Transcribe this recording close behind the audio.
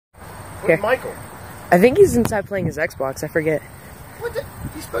Where's Michael? I think he's inside playing his Xbox. I forget. What the?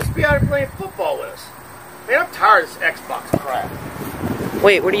 He's supposed to be out here playing football with us. Man, I'm tired of this Xbox crap.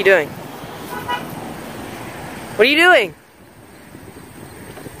 Wait, what are you doing? What are you doing?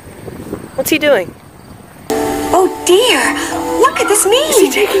 What's he doing? Oh dear, what could this mean? Is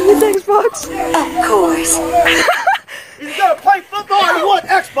he taking his Xbox? Of course. You gotta play football or you want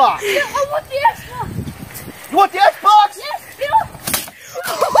Xbox? Yeah, I want the Xbox. You want the Xbox? Yes, yeah.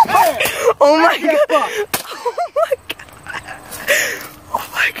 Oh my god. Oh my god. Oh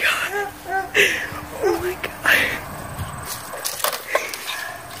my god. Oh my god.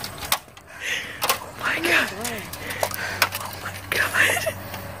 Oh my god. Oh my god.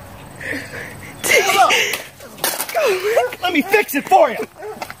 Let me fix it for you.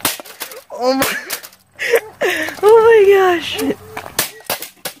 Oh my gosh.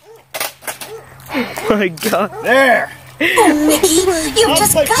 Oh my god. There. Oh, Mickey, you've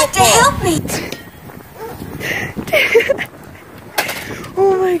just got football. to help me.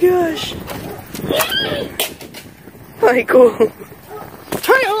 Oh my gosh. Michael.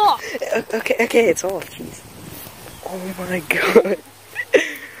 Turn it off. Okay, it's off. Jeez. Oh my god.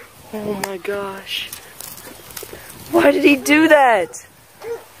 Oh my gosh. Why did he do that?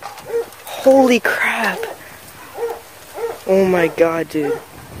 Holy crap. Oh my god, dude.